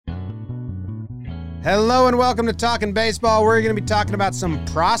Hello and welcome to Talkin' Baseball. We're going to be talking about some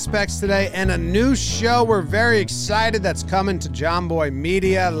prospects today and a new show we're very excited that's coming to John Boy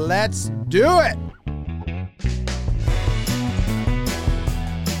Media. Let's do it!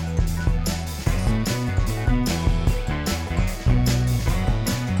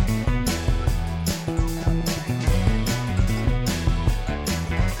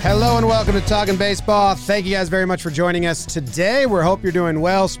 Hello and welcome to Talkin' Baseball. Thank you guys very much for joining us today. We hope you're doing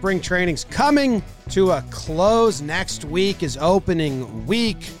well. Spring training's coming to a close. Next week is opening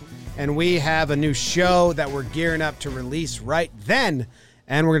week, and we have a new show that we're gearing up to release right then.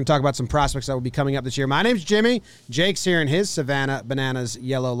 And we're going to talk about some prospects that will be coming up this year. My name's Jimmy. Jake's here in his Savannah Bananas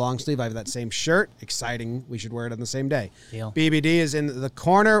yellow long sleeve. I have that same shirt. Exciting. We should wear it on the same day. Deal. BBD is in the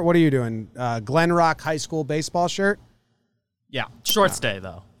corner. What are you doing? Glen Rock High School baseball shirt? Yeah, shorts day,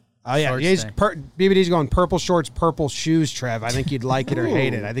 though. Oh, yeah. BBD's going purple shorts, purple shoes, Trev. I think you'd like it or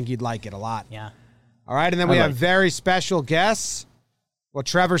hate it. I think you'd like it a lot. Yeah. All right, and then we have very special guests. Well,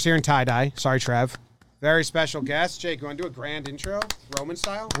 Trevor's here in tie-dye. Sorry, Trev. Very special guest. Jake, you want to do a grand intro, Roman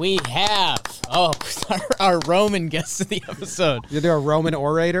style? We have, our Roman guest of the episode. You do a Roman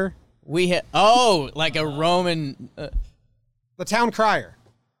orator? Like a Roman. The town crier.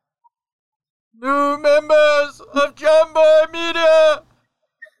 New members of John Boy Media.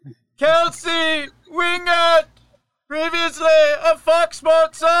 Kelsey, Wingert, previously a Fox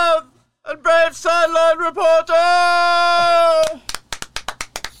Sports South and Brave sideline reporter.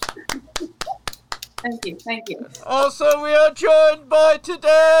 Thank you. Also, we are joined by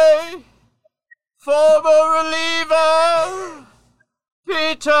today former reliever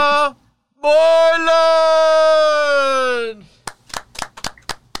Peter Moylan.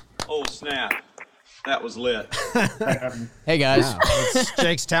 Oh, snap. That was lit. Hey, guys. Wow. It's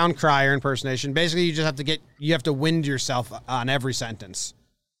Jake's town crier impersonation. Basically, you just have to wind yourself on every sentence.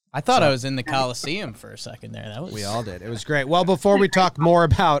 I thought I was in the Coliseum for a second there. We all did. It was great. Well, before we talk more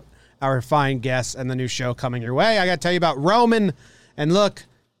about our fine guests and the new show coming your way, I got to tell you about Roman. And look,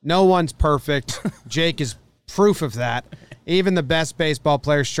 no one's perfect. Jake is proof of that. Even the best baseball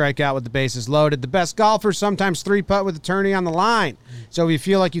players strike out with the bases loaded. The best golfers sometimes three-putt with the tourney on the line. So if you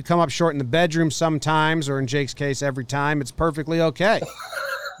feel like you come up short in the bedroom sometimes, or in Jake's case, every time, it's perfectly okay.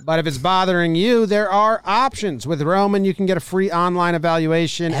 But if it's bothering you, there are options. With Roman, you can get a free online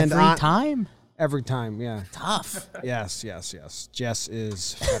evaluation. Every time? Every time, yeah. Tough. Yes. Jess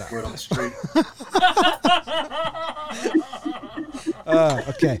is fed up. We're on the street.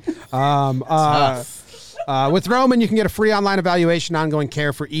 Okay. With Roman, you can get a free online evaluation, ongoing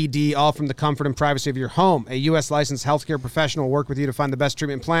care for ED, all from the comfort and privacy of your home. A U.S. licensed healthcare professional will work with you to find the best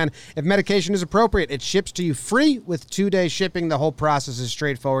treatment plan. If medication is appropriate, it ships to you free with 2-day shipping. The whole process is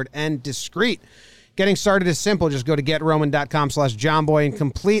straightforward and discreet. Getting started is simple. Just go to GetRoman.com/JohnBoy and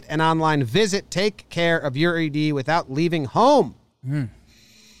complete an online visit. Take care of your ED without leaving home.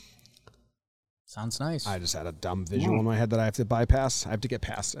 Sounds nice. I just had a dumb visual in my head that I have to bypass. I have to get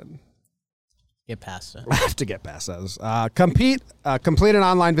past it. Get past it. I have to get past those. Complete an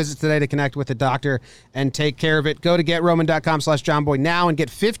online visit today to connect with a doctor and take care of it. Go to GetRoman.com/JohnBoy now and get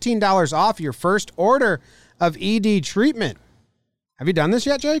 $15 off your first order of ED treatment. Have you done this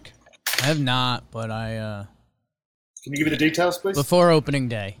yet, Jake? I have not, but I... Can you give me the details, please? Before opening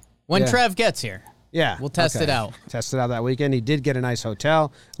day. When Trev gets here. Yeah. We'll test it out. Test it out that weekend. He did get a nice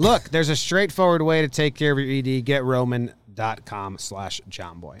hotel. Look, there's a straightforward way to take care of your ED.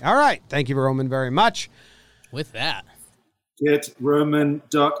 GetRoman.com/JohnBoy. All right. Thank you, Roman, very much. With that.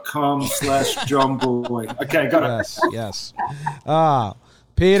 GetRoman.com/JohnBoy. Okay, got it. Yes.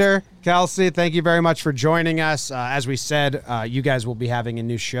 Peter, Kelsey, thank you very much for joining us. As we said, you guys will be having a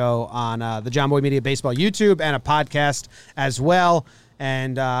new show on the John Boy Media Baseball YouTube and a podcast as well.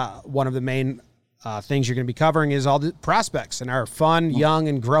 And one of the main things you're going to be covering is all the prospects in our fun, young,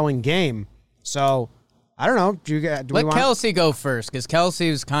 and growing game. So, I don't know. Let Kelsey go first, because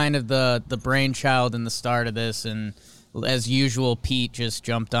Kelsey was kind of the brainchild in the start of this, and as usual, Pete just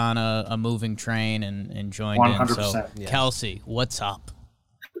jumped on a moving train and joined 100%, in. So, yeah. Kelsey, what's up?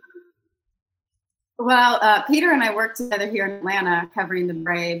 Well, Peter and I work together here in Atlanta covering the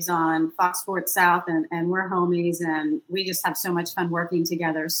Braves on Fox Sports South, and we're homies, and we just have so much fun working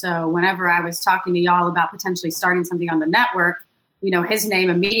together. So whenever I was talking to y'all about potentially starting something on the network, his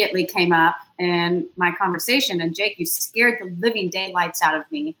name immediately came up in my conversation. And Jake, you scared the living daylights out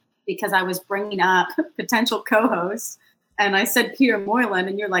of me because I was bringing up potential co-hosts, and I said Peter Moylan,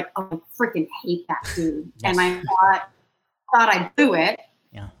 and you're like, "Oh, I freaking hate that dude." Yes. And I thought I'd do it.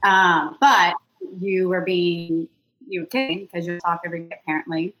 Yeah. But you were kidding because you talk every day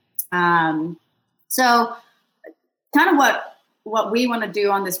apparently. So kind of what what we want to do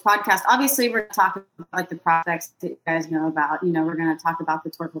on this podcast, obviously we're going to talk about like the prospects that you guys know about. You know, we're going to talk about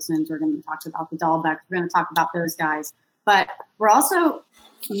the Torkelsons. We're going to talk about the Dahlbecks. We're going to talk about those guys. But we're also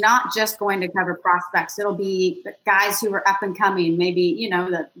not just going to cover prospects. It'll be guys who are up and coming, maybe, you know,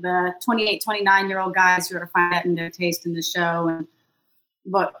 the 28, 29-year-old guys who are finding their taste in the show, and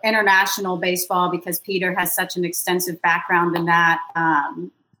but international baseball, because Peter has such an extensive background in that.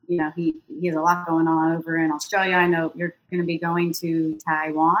 You know, he has a lot going on over in Australia. I know you're going to be going to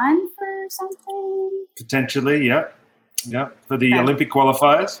Taiwan for something. Potentially, yeah. Yeah, for the Olympic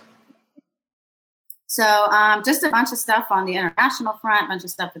qualifiers. So just a bunch of stuff on the international front, a bunch of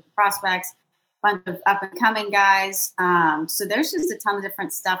stuff with the prospects, a bunch of up-and-coming guys. So there's just a ton of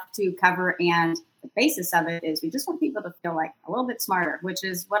different stuff to cover, and the basis of it is we just want people to feel like a little bit smarter, which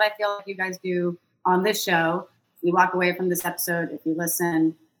is what I feel like you guys do on this show. You walk away from this episode, if you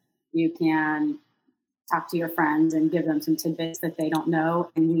listen, you can talk to your friends and give them some tidbits that they don't know.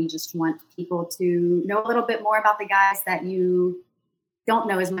 And we just want people to know a little bit more about the guys that you don't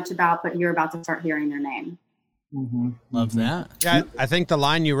know as much about, but you're about to start hearing their name. Mm-hmm. Love that. Yeah, I think the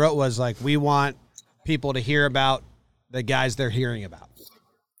line you wrote was like, we want people to hear about the guys they're hearing about.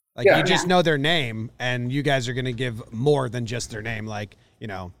 Like, you just know their name, and you guys are going to give more than just their name. Like, you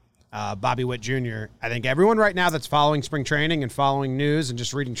know, Bobby Witt Jr. I think everyone right now that's following spring training and following news and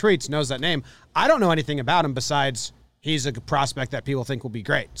just reading tweets knows that name. I don't know anything about him besides he's a prospect that people think will be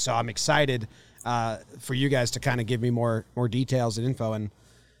great. So I'm excited for you guys to kind of give me more details and info. And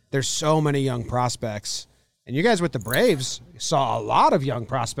there's so many young prospects. And you guys with the Braves saw a lot of young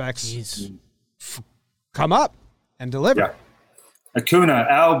prospects come up and deliver. Yeah. Acuna,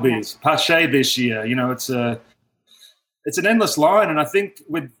 Albies, Pache this year. You know, it's an endless line. And I think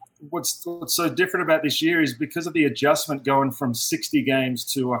with what's so different about this year is because of the adjustment going from 60 games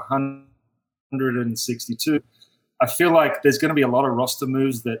to 162. I feel like there's going to be a lot of roster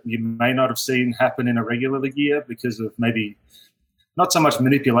moves that you may not have seen happen in a regular league year because of maybe not so much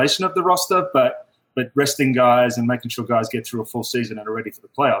manipulation of the roster, but resting guys and making sure guys get through a full season and are ready for the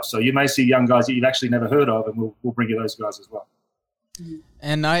playoffs. So you may see young guys that you've actually never heard of, and we'll bring you those guys as well.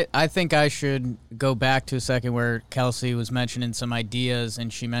 And I think I should go back to a second where Kelsey was mentioning some ideas,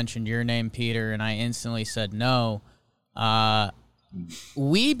 and she mentioned your name, Peter, and I instantly said no.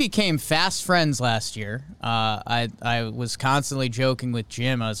 We became fast friends last year. I was constantly joking with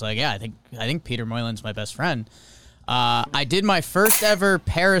Jim. I was like, yeah, I think Peter Moylan's my best friend. I did my first ever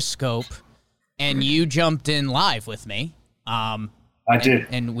Periscope, and you jumped in live with me. I did.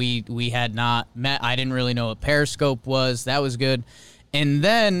 And we had not met. I didn't really know what Periscope was. That was good. And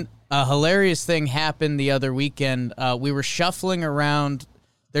then a hilarious thing happened the other weekend. We were shuffling around.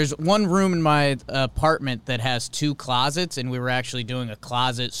 There's one room in my apartment that has two closets, and we were actually doing a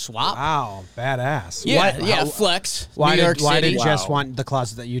closet swap. Wow, badass. Yeah, flex. Why New York did City. Jess want the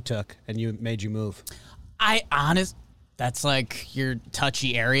closet that you took and made you move? That's like your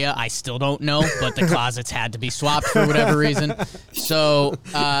touchy area. I still don't know, but the closets had to be swapped for whatever reason. So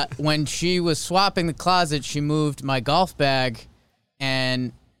when she was swapping the closet, she moved my golf bag,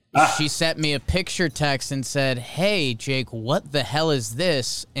 and she sent me a picture text and said, "Hey, Jake, what the hell is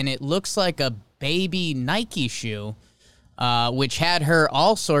this?" And it looks like a baby Nike shoe, which had her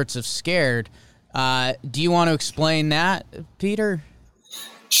all sorts of scared. Do you want to explain that, Peter?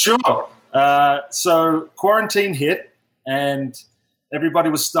 Sure. So quarantine hit, and everybody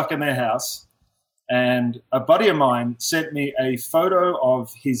was stuck in their house. And a buddy of mine sent me a photo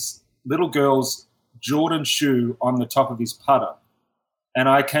of his little girl's Jordan shoe on the top of his putter. And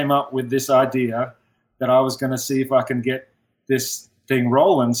I came up with this idea that I was going to see if I can get this thing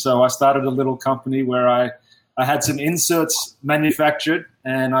rolling. So I started a little company where I had some inserts manufactured,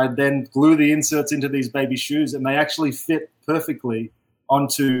 and I then glue the inserts into these baby shoes, and they actually fit perfectly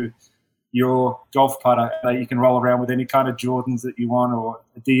onto your golf putter. You can roll around with any kind of Jordans that you want, or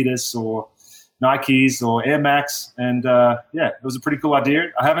Adidas or Nikes or Air Max. And it was a pretty cool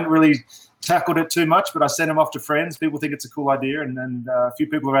idea. I haven't really tackled it too much, but I sent them off to friends. People think it's a cool idea. And a few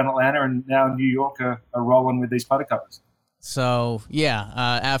people around Atlanta and now in New York are rolling with these putter covers. So,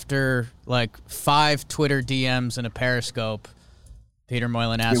 after like 5 Twitter DMs and a Periscope, Peter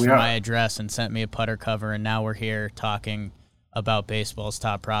Moylan asked for my address and sent me a putter cover, and now we're here talking about baseball's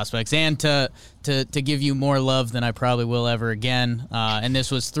top prospects, and to give you more love than I probably will ever again. And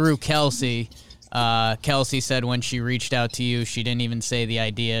this was through Kelsey. Kelsey said when she reached out to you, she didn't even say the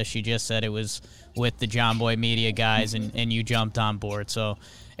idea. She just said it was with the John Boy Media guys, and you jumped on board. So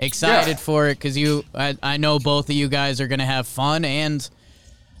excited for it, because I know both of you guys are going to have fun, and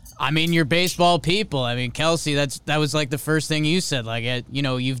I mean, you're baseball people. I mean, Kelsey, that was like the first thing you said. Like,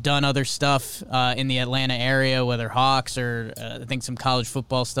 you've done other stuff in the Atlanta area, whether Hawks or I think some college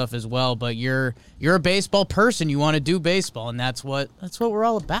football stuff as well. But you're a baseball person. You want to do baseball, and that's what we're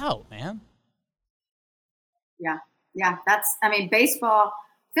all about, man. Yeah. Baseball.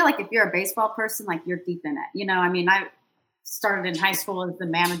 I feel like if you're a baseball person, like you're deep in it. I started in high school as the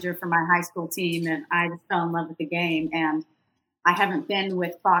manager for my high school team, and I just fell in love with the game. And I haven't been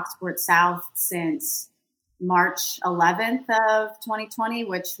with Fox Sports South since March 11th of 2020,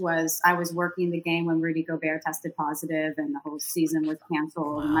 which was I was working the game when Rudy Gobert tested positive and the whole season was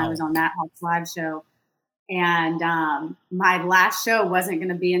canceled. Wow. And I was on that Hawks Live show. And my last show wasn't going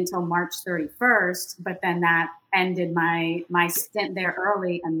to be until March 31st, but then that ended my stint there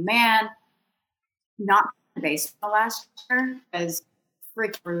early. And man, not baseball last year was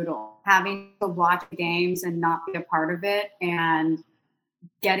freaking brutal. Having to watch games and not be a part of it, and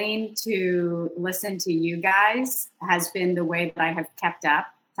getting to listen to you guys has been the way that I have kept up.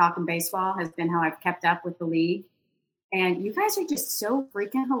 Talking baseball has been how I've kept up with the league. And you guys are just so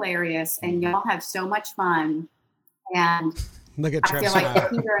freaking hilarious, and y'all have so much fun. And look at Trev I feel smile. like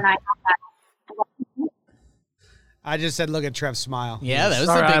Peter and I have that. I just said, look at Trev's smile. Yeah, that was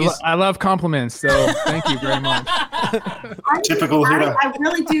Sorry, the biggest. I love compliments, so thank you very much. Typical hitter. I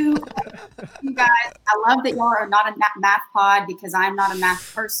really do. You guys, I love that y'all are not a math pod because I'm not a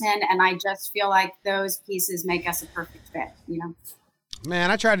math person, and I just feel like those pieces make us a perfect fit. Man,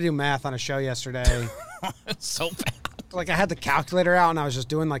 I tried to do math on a show yesterday. So bad. Like I had the calculator out and I was just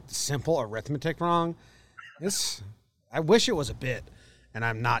doing like the simple arithmetic wrong. I wish it was a bit, and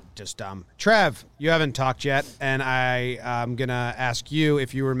I'm not just dumb. Trev, you haven't talked yet, and I'm going to ask you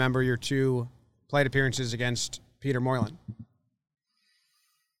if you remember your 2 plate appearances against Peter Moylan.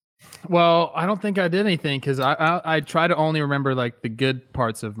 Well, I don't think I did anything because I try to only remember like the good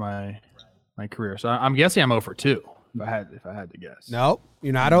parts of my career. So I'm guessing I'm 0 for 2 if I had to guess. Nope,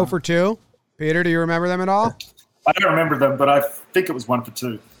 you're not 0 for 2. Peter, do you remember them at all? I don't remember them, but I think it was 1 for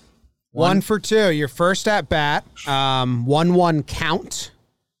 2. 1 for 2. Your first at bat, 1-1 count,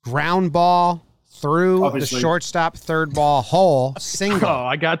 ground ball through Obviously. the shortstop third ball hole, single. Oh,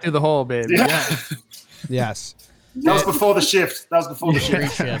 I got through the hole, baby. Yeah. Yes. That was before the shift.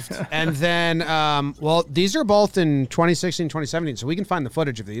 Shift. And then, these are both in 2016, 2017, so we can find the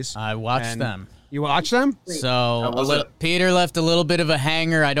footage of these. I watched them. You watched them? So Peter left a little bit of a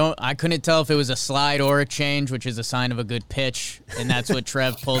hanger. I couldn't tell if it was a slide or a change, which is a sign of a good pitch, and that's what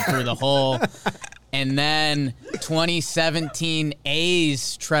Trev pulled through the hole. And then 2017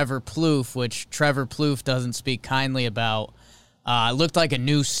 A's Trevor Plouffe, which Trevor Plouffe doesn't speak kindly about, looked like a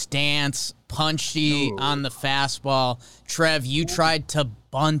new stance, punchy on the fastball. Trev, you tried to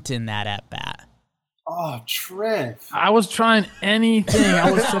bunt in that at bat. Oh, Trev. I was trying anything.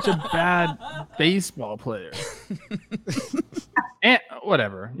 I was such a bad baseball player. And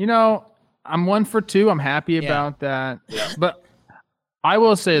whatever. I'm 1 for 2. I'm happy about that. Yeah. But I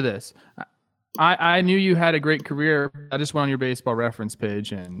will say this. I knew you had a great career. I just went on your baseball reference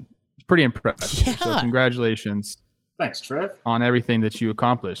page and it's pretty impressive. Yeah. So congratulations. Thanks, Trev. On everything that you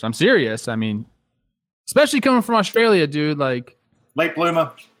accomplished. I'm serious. I mean, especially coming from Australia, dude, like late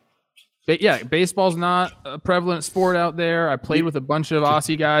bloomer. Yeah, baseball's not a prevalent sport out there. I played with a bunch of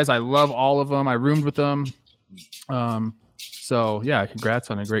Aussie guys. I love all of them. I roomed with them. So, yeah, congrats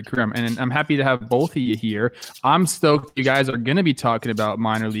on a great career. And I'm happy to have both of you here. I'm stoked you guys are going to be talking about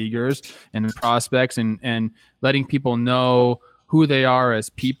minor leaguers and prospects and letting people know who they are as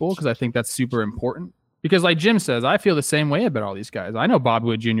people, because I think that's super important. Because like Jim says, I feel the same way about all these guys. I know Bob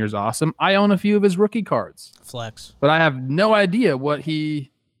Wood Jr. is awesome. I own a few of his rookie cards. Flex. But I have no idea what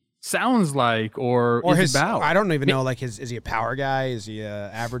he sounds like or is his about. I don't even know, like, is he a power guy? Is he a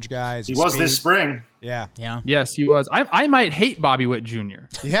average guy? He was this spring. Yeah. Yes, he was. I might hate Bobby Witt Jr.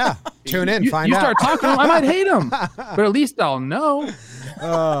 Yeah. Tune in, You find out. start talking to him, I might hate him. But at least I'll know.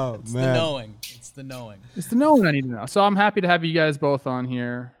 Oh, It's man. the knowing. It's the knowing. It's the knowing I need to know. So I'm happy to have you guys both on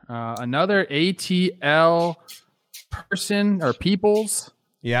here. Another ATL person or peoples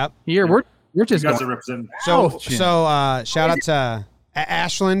Yep. here. We're just You guys going. are representing. So Jim. shout out to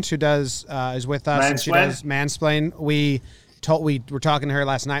Ashland, who is with us, and she does Mansplain. We were talking to her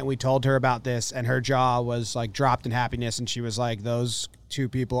last night, and we told her about this, and her jaw was like dropped in happiness, and she was like, "Those 2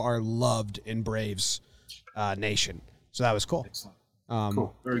 people are loved in Braves Nation." So that was cool. Excellent.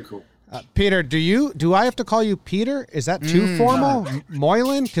 Cool. Very cool. Peter, do I have to call you Peter? Is that too formal?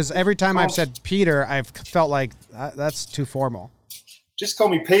 Moylan? Because every time I've said Peter, I've felt like that's too formal. Just call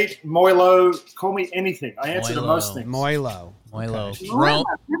me Pete, Moylo. Call me anything. I answer to most things. Moylo. Moylo. Okay.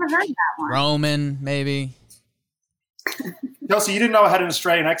 I've never heard that one. Roman, maybe. Kelsey, you didn't know I had an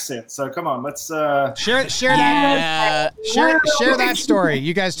Australian accent, so come on, let's share that story.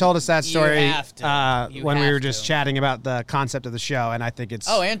 You guys told us that story when we were just chatting about the concept of the show, and I think it's.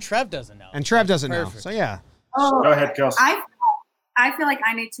 Oh, and Trev doesn't know. And Trev doesn't know. So yeah. Oh, go ahead, Kelsey. I feel like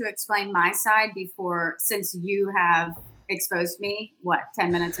I need to explain my side since you have exposed me. 10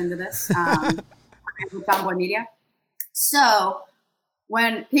 minutes into this with Tomboy Media. So.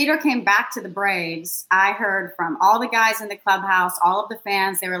 When Peter came back to the Braves, I heard from all the guys in the clubhouse, all of the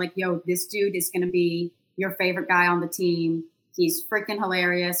fans, they were like, yo, this dude is going to be your favorite guy on the team. He's freaking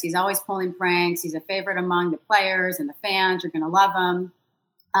hilarious. He's always pulling pranks. He's a favorite among the players and the fans. You're going to love him.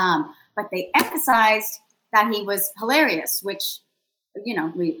 But they emphasized that he was hilarious, which, we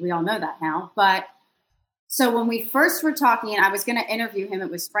all know that now. But so when we first were talking, I was going to interview him. It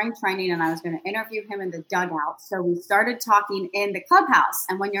was spring training, and I was going to interview him in the dugout. So we started talking in the clubhouse.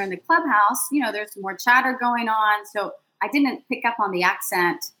 And when you're in the clubhouse, there's more chatter going on. So I didn't pick up on the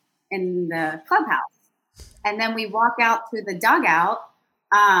accent in the clubhouse. And then we walk out to the dugout,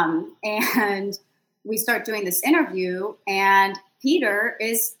 and we start doing this interview. And Peter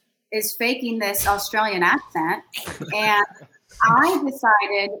is faking this Australian accent. And I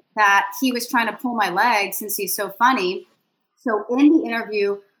decided that he was trying to pull my leg since he's so funny. So in the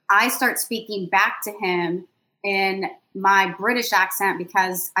interview, I start speaking back to him in my British accent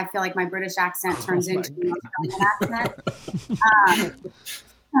because I feel like my British accent turns into an Australian accent.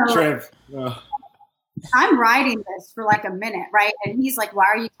 Trev. I'm writing this for like a minute, right? And he's like, why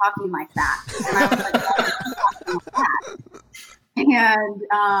are you talking like that? And I was like, why are you talking like that? And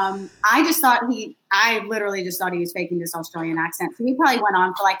I literally just thought he was faking this Australian accent. So we probably went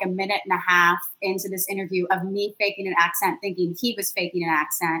on for like a minute and a half into this interview of me faking an accent, thinking he was faking an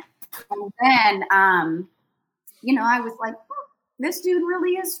accent. And then, I was like, this dude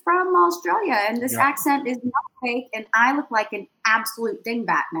really is from Australia, and this accent is not fake, and I look like an absolute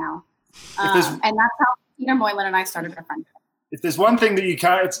dingbat now. And that's how Peter Moylan and I started our friendship. If there's one thing that you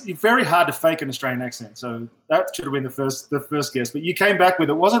can't, it's very hard to fake an Australian accent. So that should have been the first guess. But you came back with,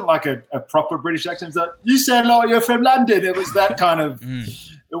 it wasn't like a proper British accent. It's like, you sound like you're from London. It was that kind of, it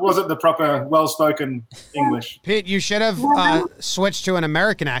wasn't the proper well-spoken English. Pete, you should have switched to an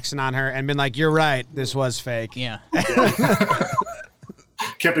American accent on her and been like, you're right, this was fake. Yeah.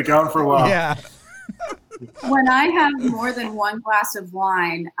 Kept it going for a while. Yeah. When I have more than one glass of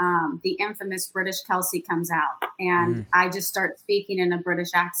wine, the infamous British Kelsey comes out, and I just start speaking in a British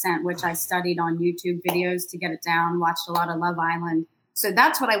accent, which I studied on YouTube videos to get it down, watched a lot of Love Island. So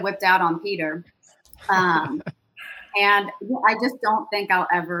that's what I whipped out on Peter. And I just don't think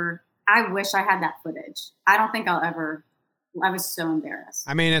I wish I had that footage. I don't think I was so embarrassed.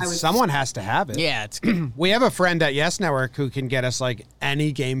 I mean, someone has to have it. Yeah, it's good. We have a friend at Yes Network who can get us like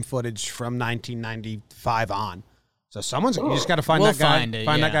any game footage from 1995 on. So you just got to find that guy.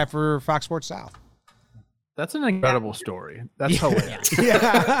 Find that guy for Fox Sports South. That's an incredible story. That's hilarious.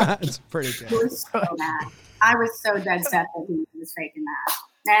 Yeah, it's pretty good. I was so mad. I was so dead set that he was faking that.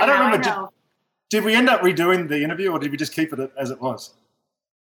 And I don't remember. Did we end up redoing the interview, or did we just keep it as it was?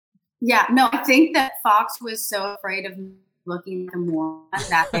 Yeah, no, I think that Fox was so afraid of looking at more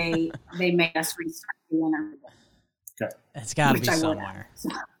that they made us restart the interview. Okay. It's got to be somewhere.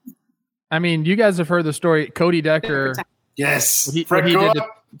 I mean, you guys have heard the story. Cody Decker. Yes. What he did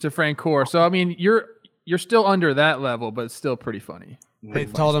to Frank Core. So, I mean, you're still under that level, but it's still pretty funny. They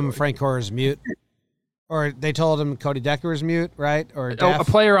told him Frank Core is mute. Or they told him Cody Decker was mute, right? Or a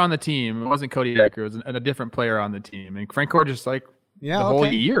player on the team. It wasn't Cody Decker. It was a different player on the team. And Frank Core just the whole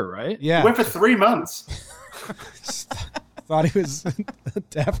year, right? Yeah. He went for 3 months. Thought he was a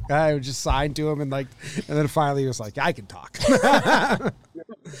deaf guy who just signed to him, and then finally he was like, I can talk.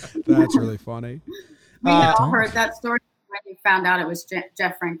 That's really funny. We all heard that story. When you found out it was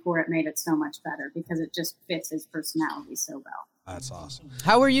Jeff Francoeur, it made it so much better because it just fits his personality so well. That's awesome.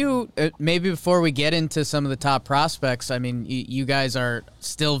 How are you, maybe before we get into some of the top prospects, I mean, you guys are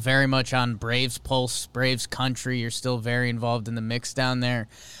still very much on Braves pulse, Braves country. You're still very involved in the mix down there.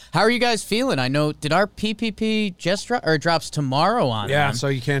 How are you guys feeling? I know, did our PPP just drop, or it drops tomorrow on them? Yeah, so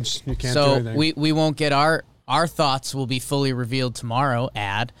you can't do anything. So we won't get our thoughts will be fully revealed tomorrow,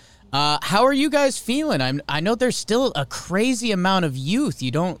 how are you guys feeling? I know there's still a crazy amount of youth.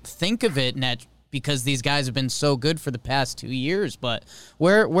 You don't think of it because these guys have been so good for the past 2 years, but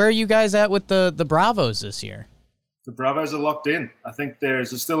where are you guys at with the Bravos this year? The Bravos are locked in. I think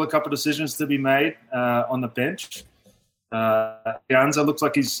there's still a couple of decisions to be made on the bench. Ganza looks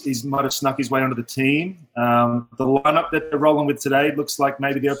like he's might have snuck his way onto the team. The lineup that they're rolling with today looks like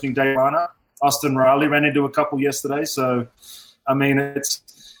maybe the opening day lineup. Austin Riley ran into a couple yesterday. So, I mean,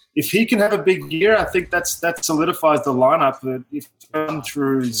 if he can have a big year, I think that solidifies the lineup. But if we've gone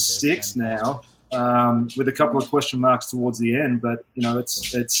through 6 now, with a couple of question marks towards the end, but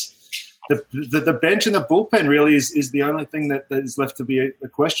it's the bench and the bullpen really is the only thing that is left to be a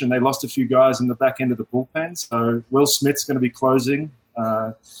question. They lost a few guys in the back end of the bullpen, so Will Smith's going to be closing.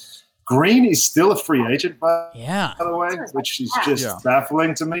 Green is still a free agent, by the way, which is just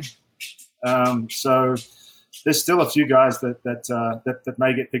baffling to me. So there's still a few guys that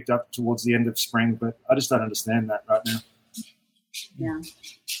may get picked up towards the end of spring, but I just don't understand that right now.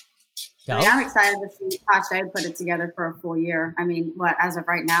 Yeah. I'm excited to see Pache put it together for a full year. I mean, as of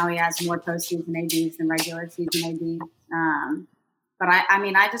right now, he has more postseason ADs than regular season ADs. But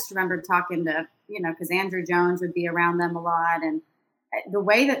I just remember talking to, because Andrew Jones would be around them a lot. And the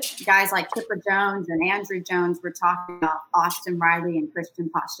way that guys like Chipper Jones and Andrew Jones were talking about Austin Riley and Christian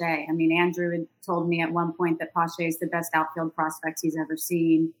Pache. I mean, Andrew had told me at one point that Pache is the best outfield prospect he's ever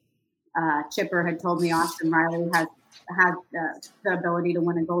seen. Chipper had told me Austin Riley has the ability to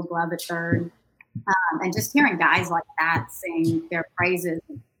win a Gold Glove at third. And just hearing guys like that sing their praises.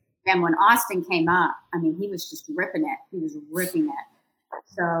 And when Austin came up, I mean, he was just ripping it. He was ripping it.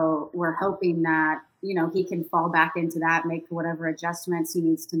 So we're hoping that, he can fall back into that, make whatever adjustments he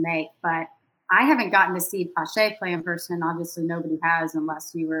needs to make. But I haven't gotten to see Pache play in person. Obviously, nobody has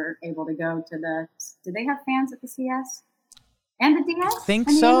unless you were able to go to do they have fans at the CS? And the DS? I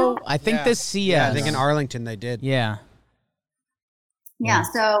think so. I think the CS. Yeah, I think in Arlington they did. Yeah. Yeah,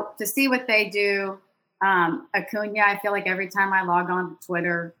 so to see what they do, Acuna, I feel like every time I log on to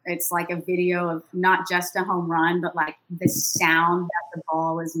Twitter, it's like a video of not just a home run, but like the sound that the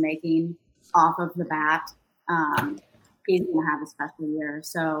ball is making off of the bat. He's going to have a special year.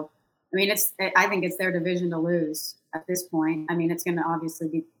 So, I mean, I think it's their division to lose at this point. I mean, it's going to obviously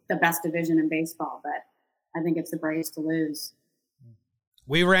be the best division in baseball, but I think it's the Braves to lose.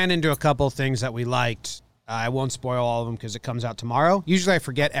 We ran into a couple of things that we liked. I won't spoil all of them because it comes out tomorrow. Usually I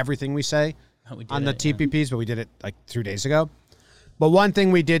forget everything we say on the TPPs, but we did it like 3 days ago. But one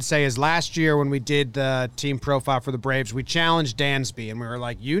thing we did say is last year when we did the team profile for the Braves, we challenged Dansby, and we were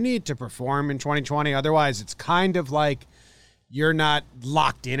like, you need to perform in 2020. Otherwise, it's kind of like you're not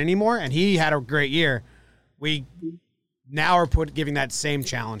locked in anymore. And he had a great year. We now are giving that same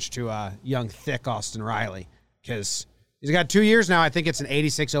challenge to young, thick Austin Riley because he's got 2 years now. I think it's an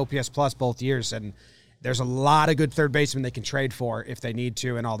 86 OPS plus both years, and there's a lot of good third basemen they can trade for if they need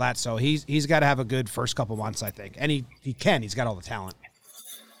to and all that. So he's got to have a good first couple months, I think. And he can. He's got all the talent.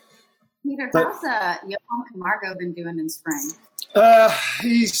 Peter, how's Johan Camargo been doing in spring?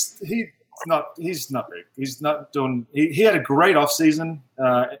 He's not very. He's not doing. He had a great off season.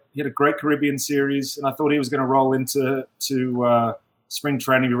 He had a great Caribbean series, and I thought he was going to roll into spring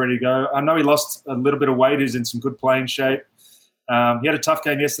training, be ready to go. I know he lost a little bit of weight. He's in some good playing shape. He had a tough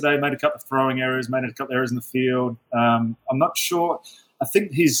game yesterday, made a couple of throwing errors, made a couple of errors in the field. I'm not sure. I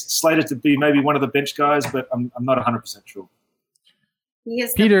think he's slated to be maybe one of the bench guys, but I'm not 100% sure.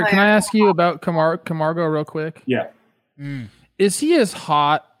 Peter, can I ask you about Camargo real quick? Yeah. Is he as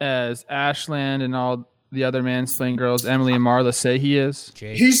hot as Ashland and all the other mansplaining girls, Emily and Marla, say he is?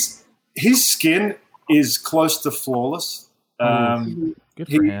 His skin is close to flawless. Good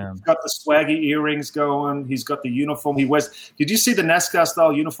for him. He's got the swaggy earrings going. He's got the uniform he wears. Did you see the NASCAR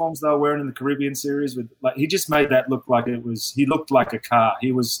style uniforms they were wearing in the Caribbean series? He just made that look like it was. He looked like a car.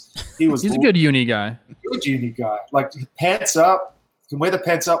 He's a good uni guy. Good uni guy. Like pants up, can wear the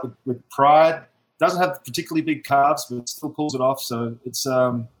pants up with pride. Doesn't have particularly big calves, but still pulls it off. So it's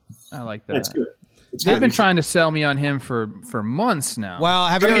I like that. It's good. They've been trying to sell me on him for months now. Well,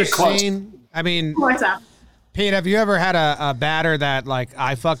 have you ever seen? I mean, what's up? Pete, have you ever had a batter that, like,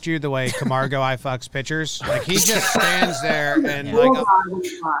 I fucked you the way Camargo I fucks pitchers? Like, he just stands there and, like,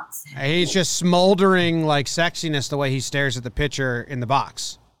 he's just smoldering, like, sexiness the way he stares at the pitcher in the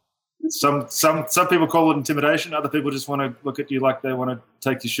box. Some people call it intimidation. Other people just want to look at you like they want to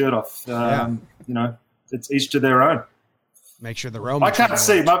take your shirt off. It's each to their own. Make sure the Roman. I can't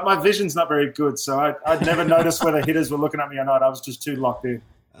see. My vision's not very good, so I'd never noticed whether hitters were looking at me or not. I was just too locked in.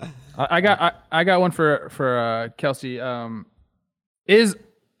 I got one for Kelsey. Is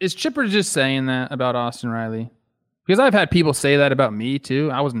Chipper just saying that about Austin Riley? Because I've had people say that about me too.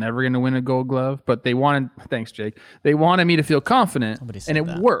 I was never going to win a Gold Glove, but they wanted. Thanks, Jake. They wanted me to feel confident, and it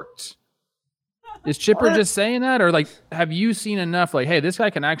worked. Is Chipper just saying that, or like, have you seen enough? Like, hey, this guy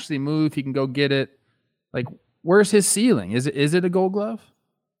can actually move. He can go get it. Like, where's his ceiling? Is it a Gold Glove?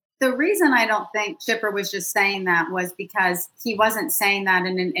 The reason I don't think Chipper was just saying that was because he wasn't saying that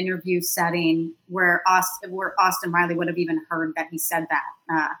in an interview setting where Austin Riley would have even heard that he said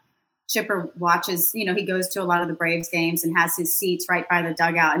that. Chipper watches, he goes to a lot of the Braves games and has his seats right by the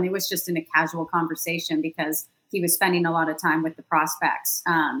dugout. And it was just in a casual conversation because he was spending a lot of time with the prospects.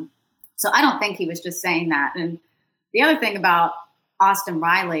 So I don't think he was just saying that. And the other thing about Austin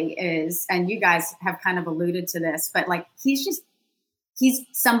Riley is, and you guys have kind of alluded to this, but like, he's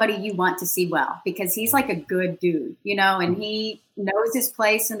somebody you want to see well because he's like a good dude, and he knows his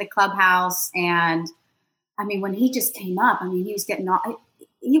place in the clubhouse. And I mean, when he just came up, he was getting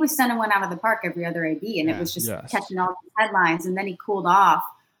he was sending one out of the park every other AB, and it was just catching all these headlines, and then he cooled off.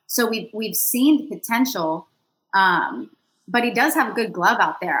 So we've seen the potential, but he does have a good glove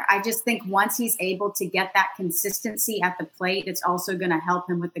out there. I just think once he's able to get that consistency at the plate, it's also going to help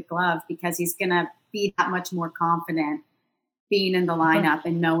him with the glove because he's going to be that much more confident being in the lineup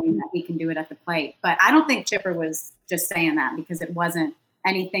and knowing that he can do it at the plate. But I don't think Chipper was just saying that because it wasn't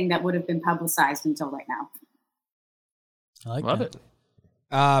anything that would have been publicized until right now. I like Love that. it.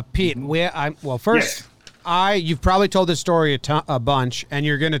 Pete, you've probably told this story a bunch, and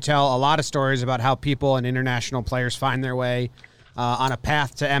you're going to tell a lot of stories about how people and international players find their way on a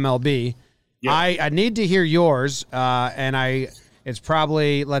path to MLB. Yeah. I need to hear yours, it's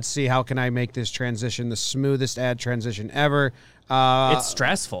probably, let's see, how can I make this transition the smoothest ad transition ever? It's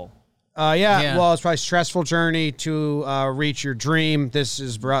stressful. Well, it's probably a stressful journey to reach your dream.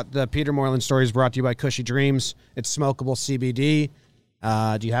 The Peter Moylan story is brought to you by Cushy Dreams. It's smokable CBD.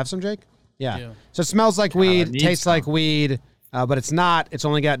 Do you have some, Jake? Yeah. So it smells like weed, tastes like weed, but it's not. It's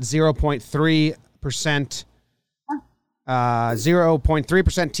only got 0.3%, 0.3%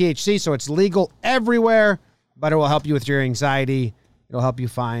 THC, so it's legal everywhere, but it will help you with your anxiety. It'll help you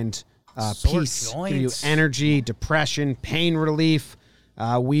find peace, give you energy, depression, pain relief.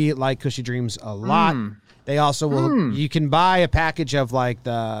 We like Cushy Dreams a lot. They also will, you can buy a package of like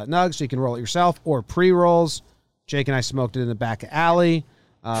the nugs so you can roll it yourself or pre-rolls. Jake and I smoked it in the back alley,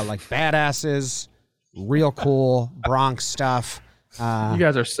 like badasses, real cool Bronx stuff. You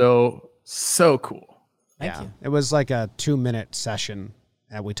guys are so cool. Thank you. It was like a 2-minute session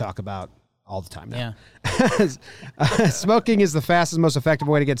that we talk about all the time now. Yeah. Smoking is the fastest, most effective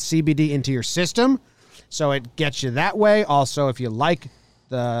way to get CBD into your system. So it gets you that way. Also, if you like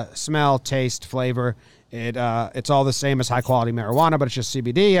the smell, taste, flavor, it's all the same as high-quality marijuana, but it's just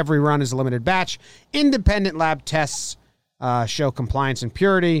CBD. Every run is a limited batch. Independent lab tests show compliance and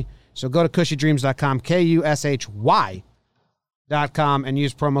purity. So go to cushydreams.com, KUSHY.com, and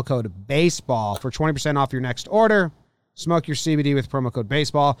use promo code BASEBALL for 20% off your next order. Smoke your CBD with promo code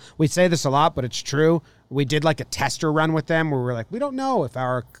BASEBALL. We say this a lot, but it's true. We did like a tester run with them where we're like, we don't know if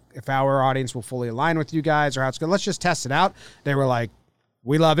our audience will fully align with you guys or how it's going. Let's just test it out. They were like,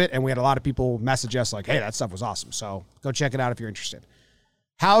 we love it, and we had a lot of people message us like, hey, that stuff was awesome. So go check it out if you're interested.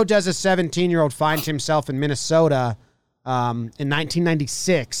 How does a 17-year-old find himself in Minnesota in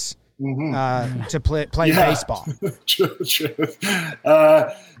 1996 to play baseball? True.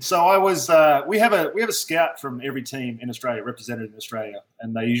 So I was. We have a scout from every team in Australia, represented in Australia,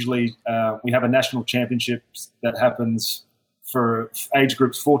 and they usually we have a national championship that happens for age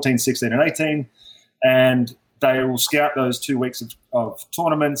groups 14, 16, and 18, and they will scout those 2 weeks of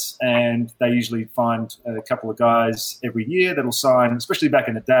tournaments, and they usually find a couple of guys every year that'll sign, especially back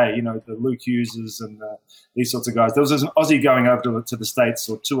in the day, the Luke Hugheses and these sorts of guys. There was an Aussie going over to the States,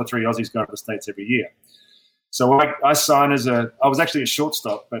 or 2 or 3 Aussies going to the States every year. So I signed I was actually a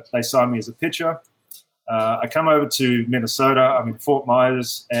shortstop, but they signed me as a pitcher. I come over to Minnesota, I'm in Fort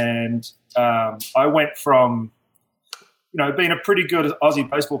Myers, and I went from being a pretty good Aussie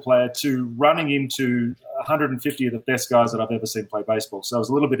baseball player to running into 150 of the best guys that I've ever seen play baseball. So I was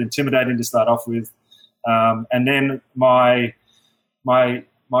a little bit intimidating to start off with. And then my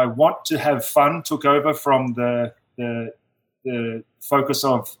want to have fun took over from the focus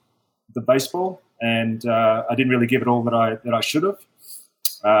of the baseball. And I didn't really give it all that I should have.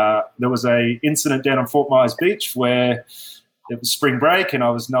 There was a incident down on Fort Myers Beach where it was spring break and I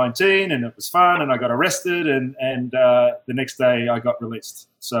was 19 and it was fun and I got arrested and the next day I got released.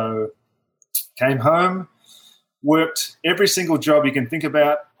 So came home, worked every single job you can think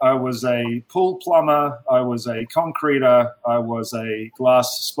about. I was a pool plumber. I was a concreter. I was a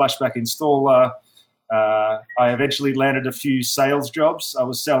glass splashback installer. I eventually landed a few sales jobs. I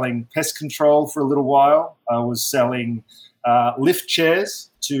was selling pest control for a little while. I was selling lift chairs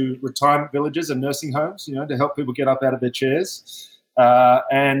to retirement villages and nursing homes, to help people get up out of their chairs.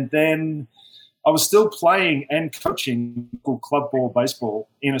 And then I was still playing and coaching club ball baseball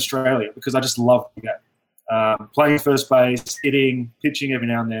in Australia because I just loved the game. Playing first base, hitting, pitching every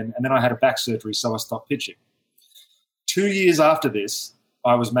now and then. And then I had a back surgery, so I stopped pitching. 2 years after this,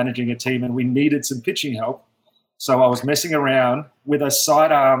 I was managing a team and we needed some pitching help. So I was messing around with a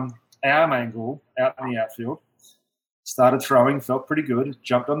sidearm arm angle out in the outfield. Started throwing, felt pretty good,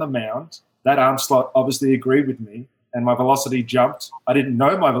 jumped on the mound. That arm slot obviously agreed with me, and my velocity jumped. I didn't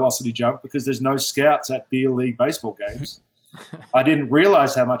know my velocity jumped because there's no scouts at beer league baseball games. I didn't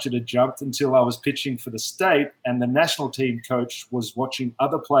realize how much it had jumped until I was pitching for the state, and the national team coach was watching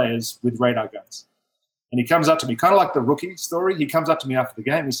other players with radar guns. And he comes up to me, kind of like the rookie story. He comes up to me after the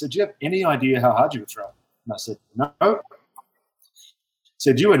game. He said, "Do you have any idea how hard you were throwing?" And I said, "No." He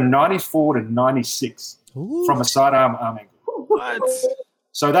said, "You were 94 to 96 from a sidearm arm angle." What?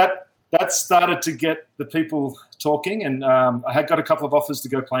 So that started to get the people talking, and I had got a couple of offers to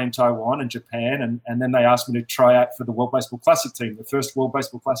go play in Taiwan and Japan, and then they asked me to try out for the World Baseball Classic team, the first World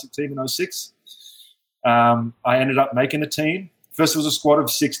Baseball Classic team in 2006. I ended up making the team. First it was a squad of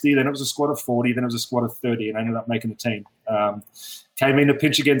 60, then it was a squad of 40, then it was a squad of 30, and I ended up making the team. Came in to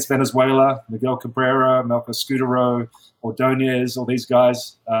pitch against Venezuela, Miguel Cabrera, Melco Scudero, Ordonez, all these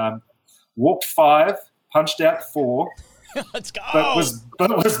guys. Walked 5, punched out 4. Let's go. But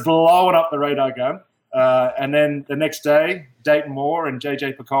was blowing up the radar gun. And then the next day, Dayton Moore and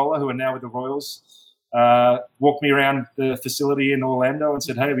JJ Picola, who are now with the Royals, walked me around the facility in Orlando and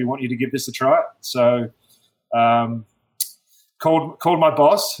said, "Hey, we want you to give this a try." So called my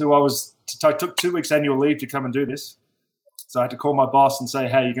boss, who I took 2 weeks annual leave to come and do this. So I had to call my boss and say,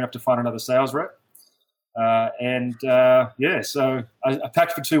 "Hey, you're going to have to find another sales rep." So I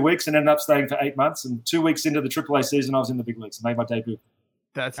packed for 2 weeks and ended up staying for 8 months. And 2 weeks into the AAA season, I was in the big leagues. I made my debut.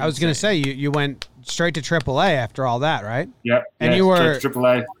 I was going to say you went straight to AAA after all that, right? Yeah. And you were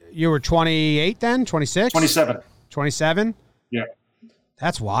AAA. You were 28 then, 26? 27. 27? Yeah.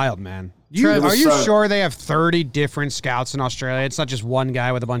 That's wild, man. Trev, Are you sure they have 30 different scouts in Australia? It's not just one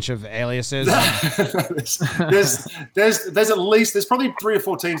guy with a bunch of aliases. there's probably 3 or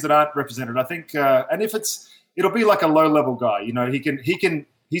 4 teams that aren't represented. I think, and if it'll be like a low level guy. You know,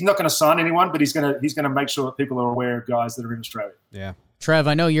 he's not going to sign anyone, but he's going to make sure that people are aware of guys that are in Australia. Yeah. Trev,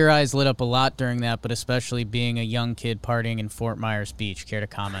 I know your eyes lit up a lot during that, but especially being a young kid partying in Fort Myers Beach. Care to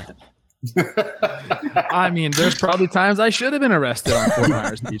comment? I mean, there's probably times I should have been arrested on Fort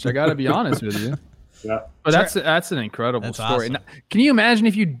Myers Beach. I got to be honest with you. Yeah. But that's an incredible story. Awesome. Can you imagine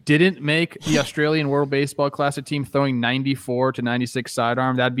if you didn't make the Australian World Baseball Classic team throwing 94 to 96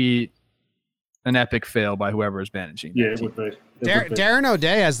 sidearm? That'd be an epic fail by whoever is managing. Yeah, it would be. Darren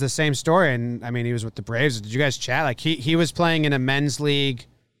O'Day has the same story, and I mean, he was with the Braves. Did you guys chat? Like he was playing in a men's league,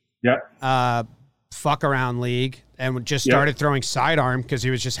 fuck around league, and just started throwing sidearm because he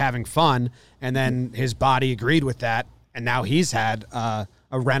was just having fun, and then his body agreed with that, and now he's had a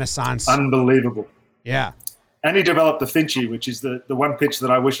renaissance. Unbelievable. Yeah. And he developed the Finchy, which is the one pitch that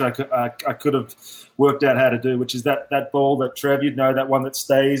I wish I could have worked out how to do, which is that ball that Trev, you'd know, that one that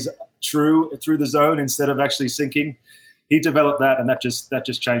stays true through the zone instead of actually sinking. He developed that, and that just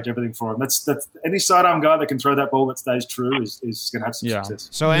changed everything for him. That's any sidearm guy that can throw that ball that stays true is going to have some success.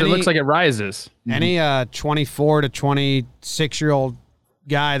 So it looks like it rises. Any 24 to 26-year-old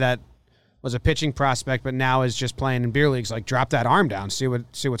guy that was a pitching prospect but now is just playing in beer leagues, like drop that arm down, see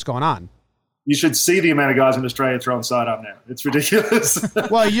what's going on. You should see the amount of guys in Australia throwing sidearm now. It's ridiculous.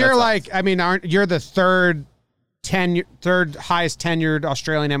 Well, you're you're the third highest tenured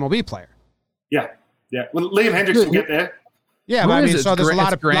Australian MLB player. Yeah. Well, Liam Hendricks will get there. Yeah, but I mean, so there's a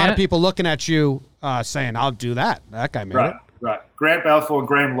lot of people looking at you saying, "I'll do that." That guy made it. Right. Grant Balfour and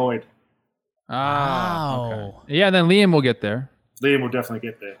Graham Lloyd. Okay. Yeah, then Liam will get there. Liam will definitely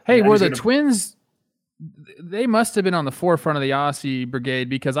get there. Hey, were the Twins? They must have been on the forefront of the Aussie brigade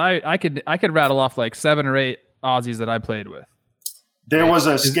because I could rattle off like 7 or 8 Aussies that I played with. There was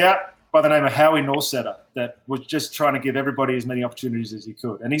a scout by the name of Howie Norsetter that was just trying to give everybody as many opportunities as he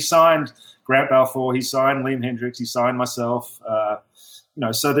could. And he signed Grant Balfour, he signed Liam Hendricks, he signed myself.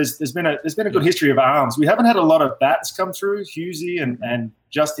 So there's been a good history of arms. We haven't had a lot of bats come through, Husey and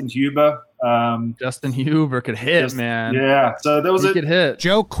Justin Huber. Justin Huber could hit, man. Yeah. So there was could hit.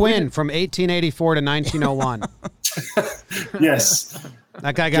 Joe Quinn from 1884 to 1901. Yes.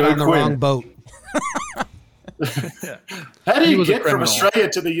 That guy got on the wrong boat. How do you get from Australia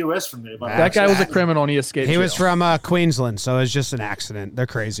to the U.S. from there? That guy was a criminal and he escaped. He was from Queensland, so it was just an accident. They're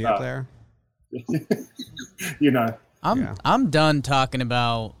crazy up there. I'm done talking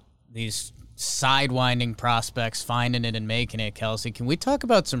about these sidewinding prospects finding it and making it. Kelsey, can we talk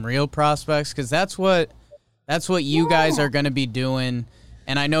about some real prospects? Because that's what you guys are going to be doing.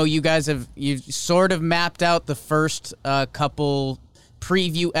 And I know you sort of mapped out the first couple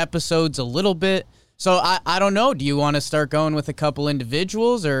preview episodes a little bit. So I don't know. Do you want to start going with a couple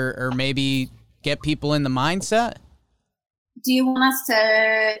individuals or maybe get people in the mindset? Do you want us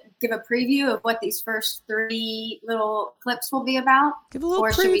to give a preview of what these first 3 little clips will be about? Give a little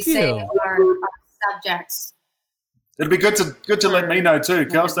or preview. Should we say our subjects? It'd be good to let me know too,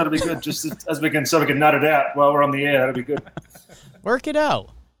 Kels. That'd be good, just so we can nut it out while we're on the air. That'd be good. Work it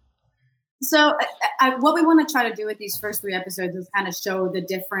out. So what we want to try to do with these first 3 episodes is kind of show the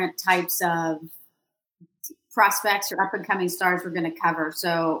different types of prospects or up-and-coming stars we're going to cover.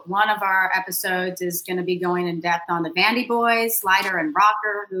 So one of our episodes is going to be going in depth on the Vandy boys, Slider and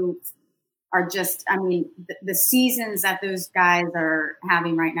Rocker, who are just, I mean, the seasons that those guys are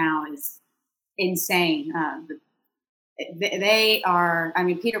having right now is insane. They are, I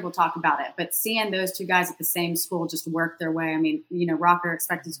mean, Peter will talk about it, but seeing those 2 guys at the same school just work their way. I mean, Rocker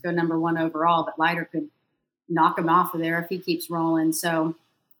expected to go number 1 overall, but Leiter could knock him off of there if he keeps rolling. So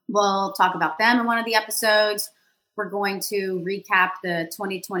we'll talk about them in one of the episodes. We're going to recap the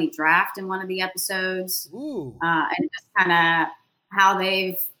 2020 draft in one of the episodes. And just kind of how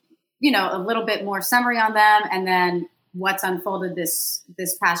they've, a little bit more summary on them, and then what's unfolded this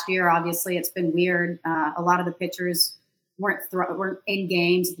past year. Obviously, it's been weird. A lot of the pitchers weren't in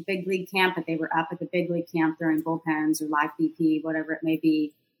games at the big league camp, but they were up at the big league camp during bullpens or live BP, whatever it may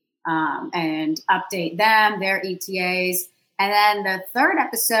be, and update them, their ETAs. And then the third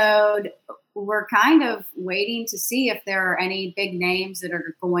episode, we're kind of waiting to see if there are any big names that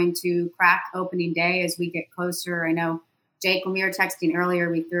are going to crack opening day as we get closer. I know, Jake, when we were texting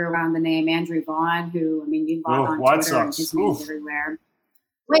earlier, we threw around the name Andrew Vaughn, who, I mean, you log on White Twitter and Sox. his name's everywhere.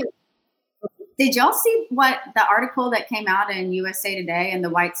 Wait, did y'all see what the article that came out in USA Today? And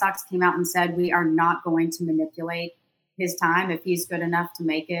the White Sox came out and said, we are not going to manipulate his time. If he's good enough to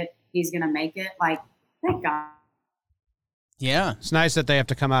make it, he's going to make it. Like, thank God. Yeah. It's nice that they have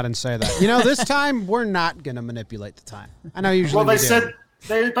to come out and say that. This time we're not going to manipulate the time. I know usually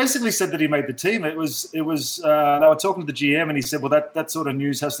They basically said that he made the team. It was they were talking to the GM, and he said, well, that sort of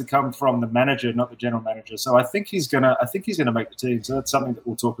news has to come from the manager, not the general manager. So I think he's gonna make the team. So that's something that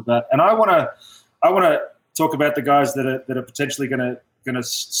we'll talk about. And I want to talk about the guys that are potentially going to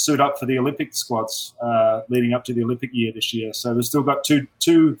suit up for the Olympic squads leading up to the Olympic year this year. So we've still got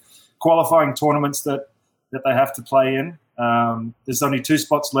two qualifying tournaments that they have to play in. There's only 2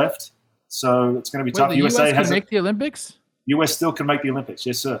 spots left, so it's going to be tough. The USA can make the Olympics? US still can make the Olympics.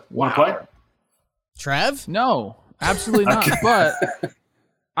 Yes, sir. Want to play? Trev? No, absolutely not. But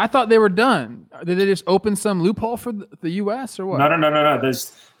I thought they were done. Did they just open some loophole for the US or what? No.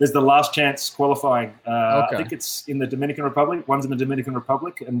 There's the last chance qualifying. I think it's in the Dominican Republic. One's in the Dominican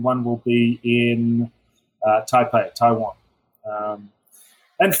Republic, and one will be in Taipei, Taiwan.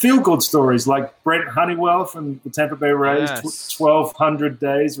 And feel-good stories like Brent Honeywell from the Tampa Bay Rays, 1,200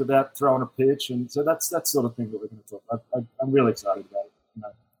 days without throwing a pitch. And so that's that sort of thing that we're going to talk about. I'm really excited about it.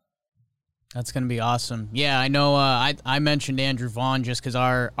 That's going to be awesome. Yeah, I know I mentioned Andrew Vaughn just because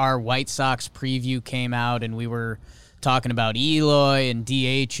our White Sox preview came out, and we were talking about Eloy and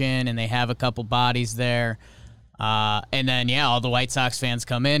DHing, and they have a couple bodies there. And then, all the White Sox fans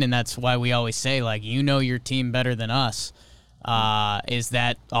come in, and that's why we always say, like, your team better than us. Is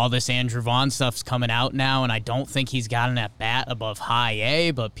that all this Andrew Vaughn stuff's coming out now, and I don't think he's gotten at bat above high A,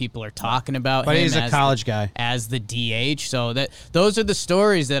 but people are talking about him. But he's a college guy. As the DH. So those are the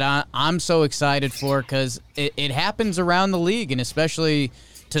stories that I'm so excited for, because it happens around the league, and especially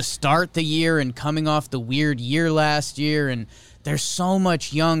to start the year and coming off the weird year last year, and there's so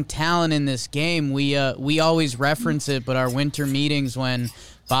much young talent in this game. We always reference it, but our winter meetings when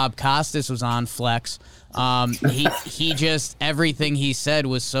Bob Costas was on Flex, he just, everything he said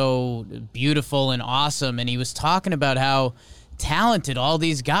was so beautiful and awesome, and he was talking about how talented all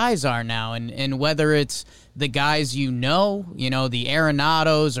these guys are now, and whether it's the guys the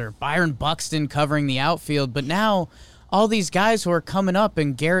Arenados or Byron Buxton covering the outfield, but now all these guys who are coming up,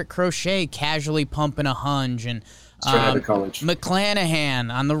 and Garrett Crochet casually pumping a hunch, and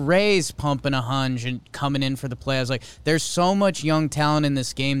McClanahan on the Rays pumping a hunch and coming in for the playoffs. Like, there's so much young talent in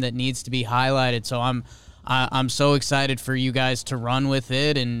this game that needs to be highlighted. So I'm so excited for you guys to run with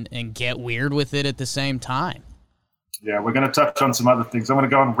it and get weird with it at the same time. Yeah, we're going to touch on some other things. I'm going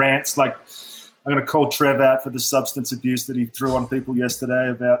to go on rants. Like, I'm going to call Trev out for the substance abuse that he threw on people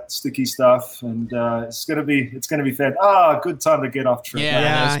yesterday about sticky stuff, and it's going to be fun. Good time to get off Trev.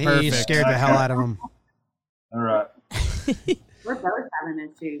 Yeah, he scared the hell out of him. All right. We're both having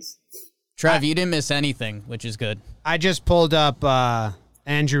issues. Trev, you didn't miss anything, which is good. I just pulled up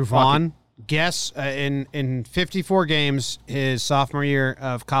Andrew Vaughn. Guess in 54 games his sophomore year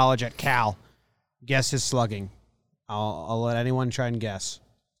of college at Cal. Guess his slugging. I'll let anyone try and guess.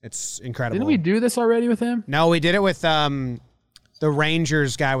 It's incredible. Didn't we do this already with him? No, we did it with the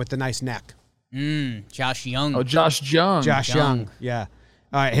Rangers guy with the nice neck. Josh Young. Oh, Josh Young. Josh Young. Yeah.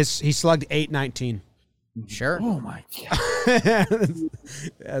 All right. He slugged .819. Sure. Oh my God.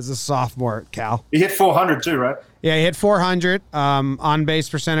 As a sophomore, Cal. He hit 400 too, right? Yeah, he hit 400. On base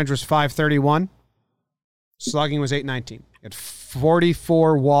percentage was .531. Slugging was .819. He had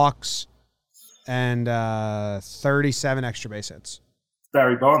 44 walks and 37 extra base hits.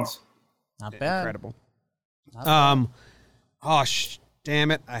 Barry Bonds. Not bad. Incredible. Not bad.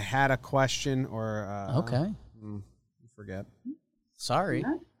 Damn it. I had a question or Okay. Forget. Sorry.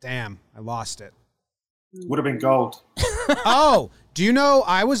 Damn, I lost it. Would have been gold. Oh, do you know,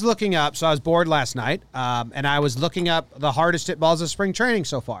 I was looking up, so I was bored last night, and I was looking up the hardest hit balls of spring training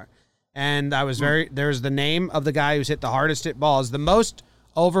so far. And I was there's the name of the guy who's hit the hardest hit balls. The most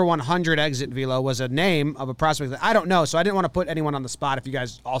over 100 exit velo was a name of a prospect that I don't know, so I didn't want to put anyone on the spot if you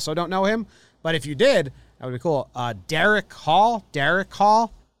guys also don't know him. But if you did, that would be cool. Derek Hall.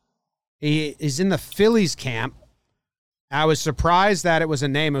 He is in the Phillies camp. I was surprised that it was a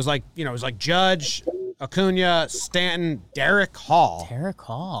name. It was like, it was like Judge, Acuna, Stanton, Derek Hall. Derek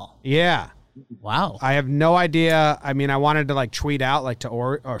Hall. Yeah. Wow. I have no idea. I mean, I wanted to tweet out to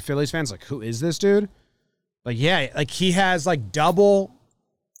or Phillies fans, who is this dude? But yeah, he has double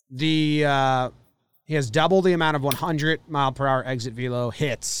the amount of 100 mile per hour exit velo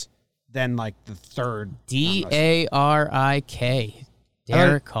hits than the third. D-A-R-I-K.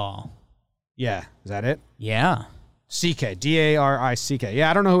 Derek Hall. Yeah. Is that it? Yeah. C-K. D-A-R-I-C-K. Yeah,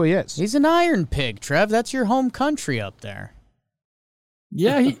 I don't know who he is. He's an Iron Pig, Trev. That's your home country up there.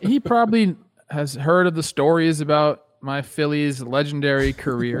 Yeah, he probably has heard of the stories about my Phillies' legendary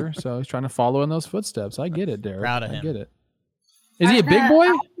career, so he's trying to follow in those footsteps. I get it, Derek. Proud of him. I get it. Is he a big boy?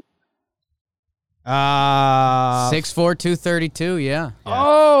 6'4", 232, yeah.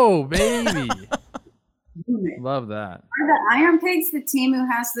 Oh, baby. Love that. Are the Iron Pigs the team who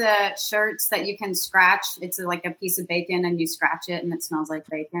has the shirts that you can scratch? It's like a piece of bacon and you scratch it and it smells like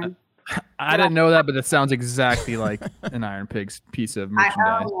bacon. I didn't know that, but it sounds exactly like an Iron Pigs piece of merchandise.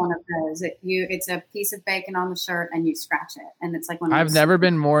 I own one of those. It's a piece of bacon on the shirt and you scratch it, and it's like one. I've never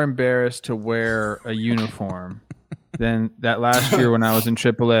been more embarrassed to wear a uniform than that last year when I was in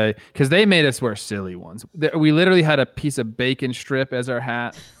AAA, because they made us wear silly ones. We literally had a piece of bacon strip as our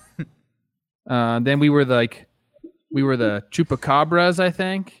hat. Then we were the Chupacabras, I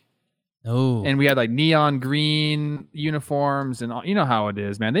think. Oh, and we had neon green uniforms and all. You know how it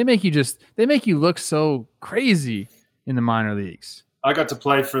is, man. They make you look so crazy in the minor leagues. I got to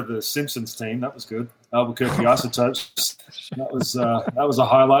play for the Simpsons team. That was good. Albuquerque Isotopes. That was a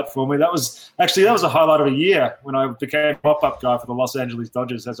highlight for me. That was a highlight of a year when I became pop-up guy for the Los Angeles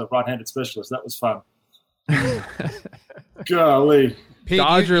Dodgers as a right-handed specialist. That was fun. Golly. Pete,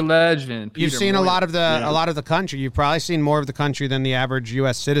 Dodger legend. You've seen a lot of the country. You've probably seen more of the country than the average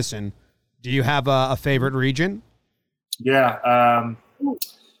U.S. citizen. Do you have a favorite region? Yeah,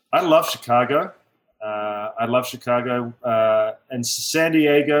 I love Chicago. And San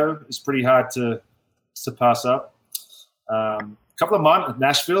Diego is pretty hard to pass up. A couple of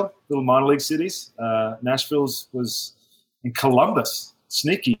Nashville, little minor league cities. Nashville's was in Columbus.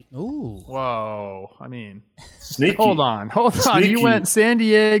 Sneaky. Ooh. Whoa. I mean, sneaky. Hold on. Sneaky. You went San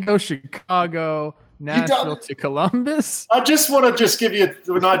Diego, Chicago, Nashville to Columbus? I just want to give you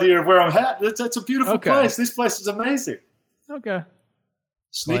an idea of where I'm at. It's a beautiful place. This place is amazing. Okay.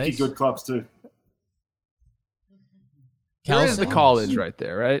 Sneaky good clubs too. Kelsey? There is the college right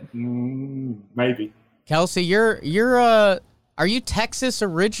there, right? Maybe. Kelsey, are you Texas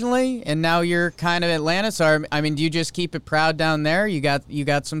originally, and now you're kind of Atlanta? So do you just keep it proud down there? You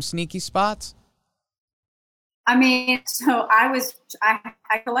got some sneaky spots. I mean, so I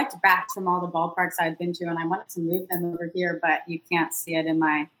collect bats from all the ballparks I've been to, and I wanted to move them over here, but you can't see it in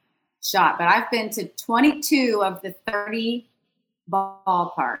my shot. But I've been to 22 of the 30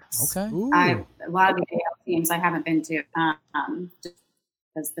 ballparks. Okay. A lot of the AL teams I haven't been to, just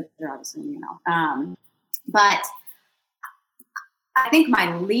because they're obviously, but I think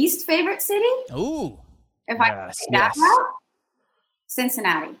my least favorite city. Ooh. If I can say that route,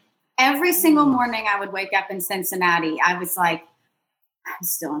 Cincinnati. Every single morning I would wake up in Cincinnati. I was like, I'm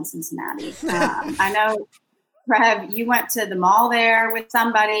still in Cincinnati. I know, Trev, you went to the mall there with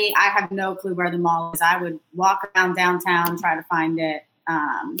somebody. I have no clue where the mall is. I would walk around downtown, try to find it.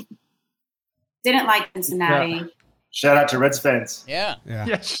 Didn't like Cincinnati. Yeah. Shout out to Reds fans. Yeah.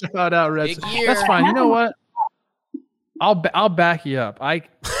 Shout out Reds. That's fine. You know what? I'll back you up.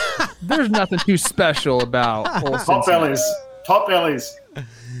 There's nothing too special about old Cincinnati. Top bellies.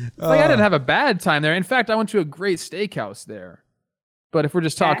 I didn't have a bad time there. In fact, I went to a great steakhouse there. But if we're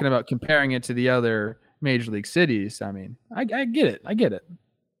just talking about comparing it to the other major league cities, I mean, I get it.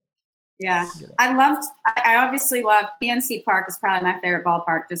 Yeah, I obviously love PNC Park is probably my favorite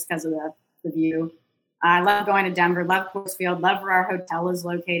ballpark just because of the view. I love going to Denver, love Coors Field, love where our hotel is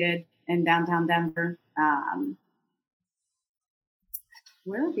located in downtown Denver.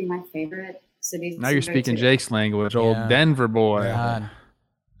 Where would be my favorite cities? Now you're speaking Jake's language, old Denver boy. God.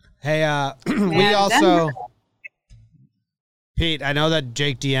 Hey, we also, Pete, I know that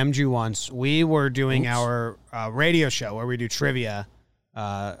Jake DM'd you once. We were doing our radio show where we do trivia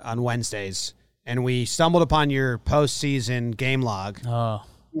on Wednesdays, and we stumbled upon your postseason game log. Oh.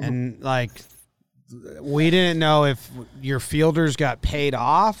 And, like, we didn't know if your fielders got paid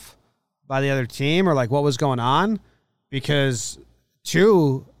off by the other team or, like, what was going on because,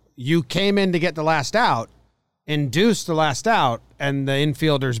 two, you came in to get the last out, induced the last out, and the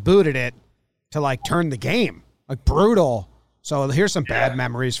infielders booted it to, like, turn the game. Like, brutal. So here's some bad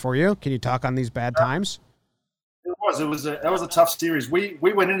memories for you. Can you talk on these bad times? It was a tough series. We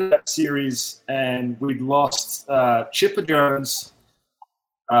went into that series and we'd lost Chipper Jones.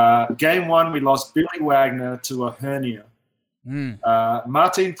 Game one, we lost Billy Wagner to a hernia.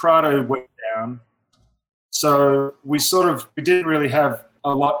 Martin Prado went down. So we didn't really have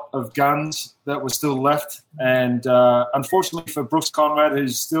a lot of guns that were still left. And unfortunately for Brooks Conrad,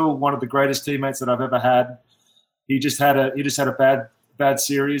 who's still one of the greatest teammates that I've ever had, he just had a bad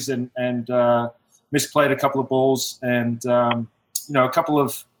series and misplayed a couple of balls and a couple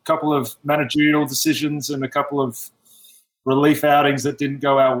of managerial decisions and a couple of relief outings that didn't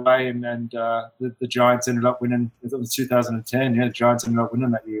go our way and the Giants ended up winning. It was 2010. Yeah, the Giants ended up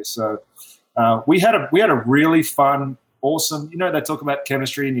winning that year. So we had a really fun, awesome. They talk about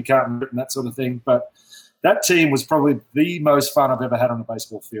chemistry and you can't remember it and that sort of thing, but that team was probably the most fun I've ever had on a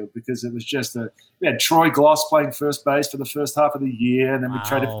baseball field because it was just we had Troy Gloss playing first base for the first half of the year, and then we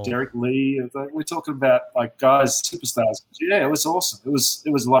traded for Derek Lee. We're talking about like guys, superstars. Yeah, it was awesome. It was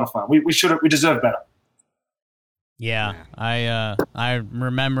a lot of fun. We deserved better. Yeah, I'm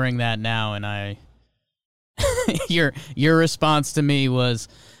remembering that now, and your response to me was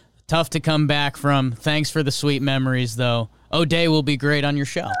tough to come back from. Thanks for the sweet memories, though. O'Day will be great on your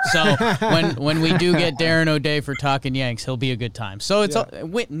show. So when we do get Darren O'Day for Talkin' Yanks, he'll be a good time. So it's a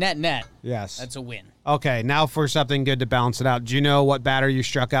win, net. Yes. That's a win. Okay, now for something good to balance it out. Do you know what batter you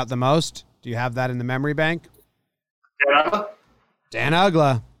struck out the most? Do you have that in the memory bank? Dan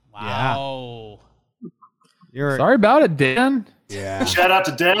Ugla. Wow. Yeah. Sorry about it, Dan. Yeah. Shout out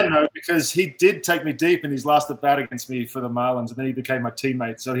to Dan, though, because he did take me deep in his last at bat against me for the Marlins, and then he became my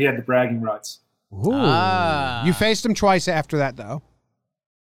teammate, so he had the bragging rights. Ooh. You faced him twice after that, though.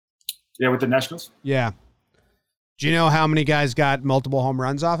 Yeah, with the Nationals? Yeah. Do you know how many guys got multiple home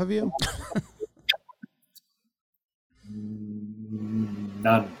runs off of you?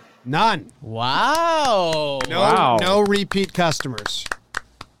 None. Wow. No repeat customers.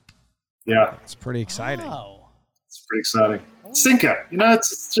 Yeah. It's pretty exciting. Wow. It's pretty exciting. Sinker.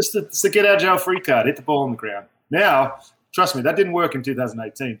 It's just the get out jail free card. Hit the ball on the ground. Now, trust me, that didn't work in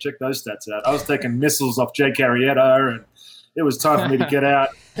 2018. Check those stats out. I was taking missiles off Jake Arrieta, and it was time for me to get out.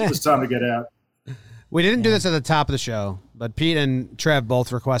 It was time to get out. We didn't do this at the top of the show, but Pete and Trev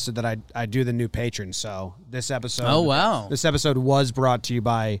both requested that I do the new patrons. So this episode, Oh, wow. This episode was brought to you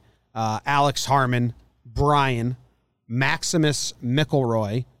by Alex Harmon, Brian, Maximus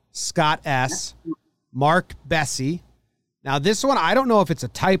McElroy, Scott S., Mark Bessie. Now this one, I don't know if it's a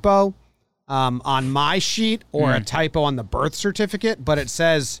typo on my sheet or a typo on the birth certificate, but it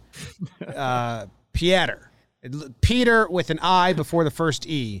says Pieter. Peter with an I before the first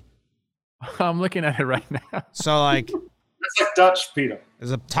E. I'm looking at it right now. So, like, That's like Dutch, Peter.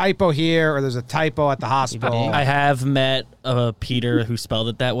 there's a typo here or there's a typo at the hospital. I have met a Peter who spelled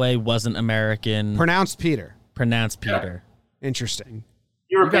it that way. Wasn't American. Pronounced Peter. Pronounced Peter. Interesting.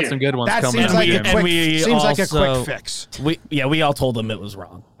 You European. got some good ones That coming. seems like a And quick, we seems like a also- quick fix. We all told him it was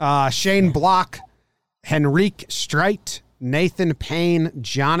wrong. Shane Block, Henrique Streit, Nathan Payne,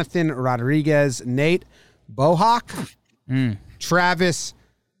 Jonathan Rodriguez, Nate Bohawk, Travis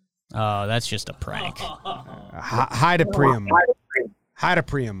Oh, that's just a prank. Hydeprium.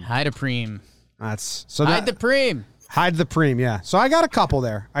 Hydeprium. Hide a preem. That's so Hide the that preem. Hide the Preem, yeah. So I got a couple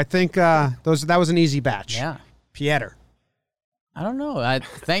there. I think that was an easy batch. Yeah. Pieter. I don't know. I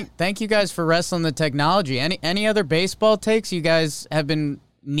thank you guys for wrestling the technology. Any other baseball takes you guys have been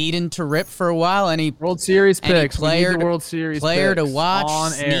needing to rip for a while? Any World Series any picks. player We need the World Series player to picks watch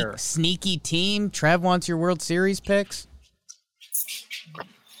on air. sneaky team? Trev wants your World Series picks.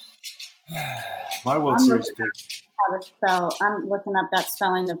 My World Series pick. How to spell? I'm looking up that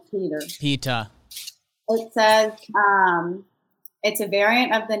spelling of Peter. Pita. It says It's a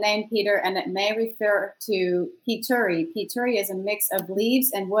variant of the name Peter, and it may refer to pituri. Pituri is a mix of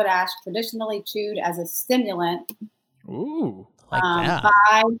leaves and wood ash traditionally chewed as a stimulant Ooh. Like that.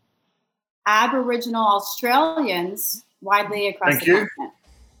 by Aboriginal Australians widely across the continent.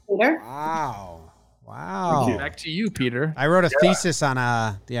 Peter? Wow. Back to you, Peter. I wrote a thesis on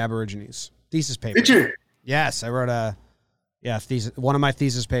the Aborigines. Thesis paper. Did you? Yes, I wrote a thesis. One of my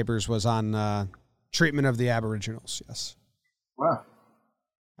thesis papers was on treatment of the Aboriginals. Yes. Wow.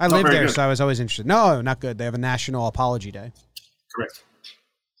 I Not lived very there, good. so I was always interested. No, not good. They have a National Apology Day. Correct.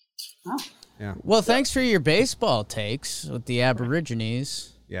 Oh. Yeah. Well, thanks for your baseball takes with the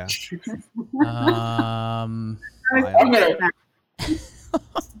Aborigines. Yeah.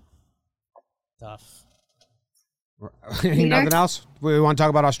 Tough. Nothing else? We want to talk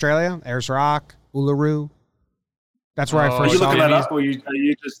about Australia? Ayers Rock, Uluru. That's where I Are first you saw looking it. that up, or are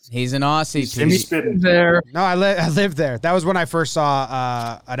you just He's an Aussie. Jimmy Pete. spitting? There. No, I lived there. That was when I first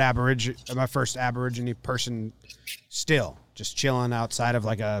saw my first Aborigine person still just chilling outside of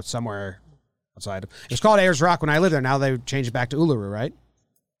like somewhere outside. It was called Ayers Rock when I lived there. Now they changed it back to Uluru, right?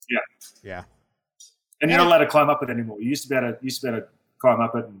 Yeah. Yeah. And you're not allowed to climb up it anymore. You used to be able to climb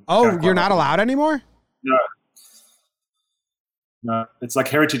up it. And Oh, climb you're not up it. allowed anymore? No, it's like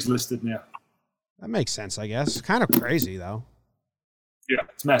heritage listed now. That makes sense, I guess. Kind of crazy though. Yeah,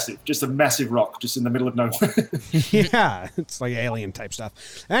 it's massive. Just a massive rock just in the middle of nowhere. Yeah, it's like alien type stuff.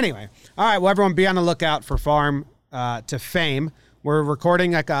 Anyway, all right. Well, everyone be on the lookout for Farm to Fame. We're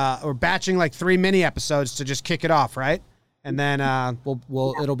recording we're batching like 3 mini episodes to just kick it off, right? And then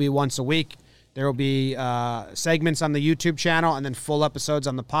it'll be once a week. There will be segments on the YouTube channel and then full episodes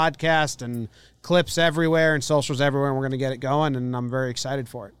on the podcast and clips everywhere and socials everywhere. And we're going to get it going, and I'm very excited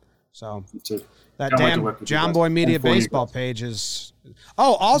for it. So that Can't wait to damn work with you John guys. Boy Media And for you baseball guys. page is.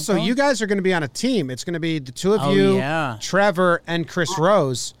 Oh, also, you guys are going to be on a team. It's going to be the two of Oh, you, yeah. Trevor and Chris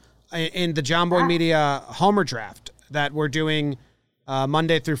Rose, in the John Boy Media Homer Draft that we're doing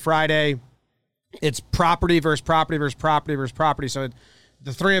Monday through Friday. It's property versus property versus property versus property. So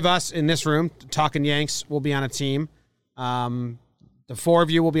the three of us in this room, Talkin Yanks, will be on a team. The four of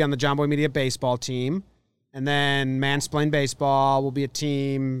you will be on the John Boy Media baseball team. And then Mansplain Baseball will be a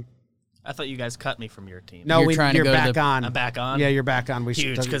team. I thought you guys cut me from your team. No, You're trying to you're go to back the- on. I'm back on? Yeah, you're back on.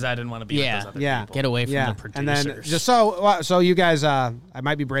 Huge, because I didn't want to be Yeah. with those other Yeah. people. Get away from Yeah, the producers. and then just so you guys, I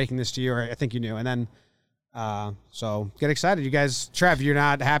might be breaking this to you, or I think you knew. And then, so get excited, you guys. Trev, you're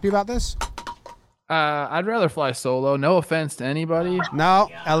not happy about this? I'd rather fly solo. No offense to anybody. No,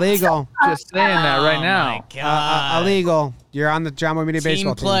 illegal. Just saying that right Oh, now. my God. Illegal. You're on the John Boy Media Team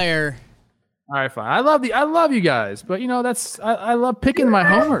baseball team. player. All right, fine. I love you guys, but I love picking my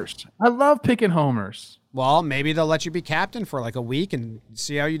homers. I love picking homers. Well, maybe they'll let you be captain for like a week and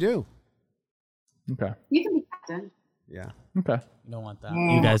see how you do. Okay. You can be captain. Yeah. Okay. You don't want that.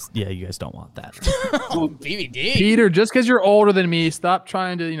 You guys don't want that. BBD. Peter, just because you're older than me, stop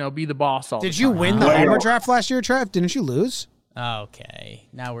trying to be the boss all Did the you time. win the Wow. Homer draft last year, Trev? Didn't you lose? Okay.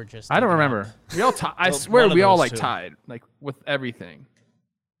 Now we're just. I don't digging remember. up. We all I Well, swear one of we all those like two. tied, like with everything.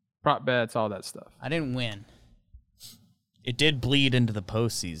 Prop bets, all that stuff. I didn't win. It did bleed into the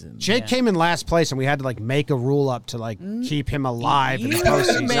postseason. Jake came in last place, and we had to like make a rule up to like keep him alive in the You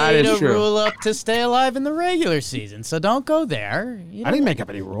postseason. That made is a true. rule up to stay alive in the regular season, so don't go there. You I don't didn't want- make up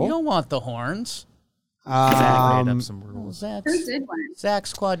any You rule. don't want the horns. Zach made up some rules. Who did win?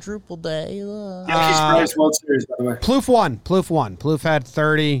 Zach's quadruple day. Yankees Braves World Series, by the way. Plouffe won. Plouffe had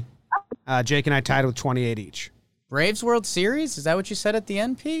 30. Jake and I tied with 28 each. Braves World Series? Is that what you said at the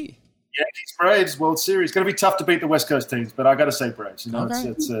NP? Yankees Braves World Series. Going to be tough to beat the West Coast teams, but I got to say Braves. You know, Okay.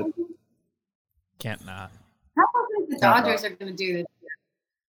 it's Can't not. How do you think the Dodgers are going to do this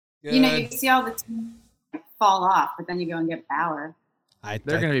year? You know, you see all the teams fall off, but then you go and get Bauer. I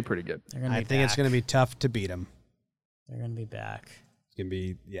They're going to be pretty good. They're gonna I be think it's back. going to be tough to beat them. They're gonna be back. It's going to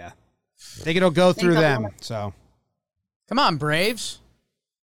be, yeah. I think it'll go through them. So Come on, Braves.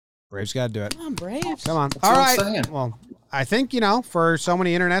 Braves got to do it. Come on, Braves. Come on. That's All what right. I'm saying. Well, I think, for so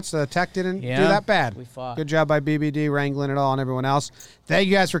many internets, the tech didn't do Yeah, that bad. we fought. Good job by BBD wrangling it all and everyone else. Thank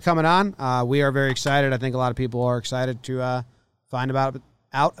you guys for coming on. We are very excited. I think a lot of people are excited to find out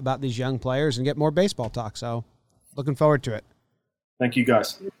about these young players and get more baseball talk. So looking forward to it. thank you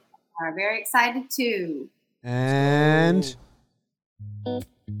guys. Are very excited too. And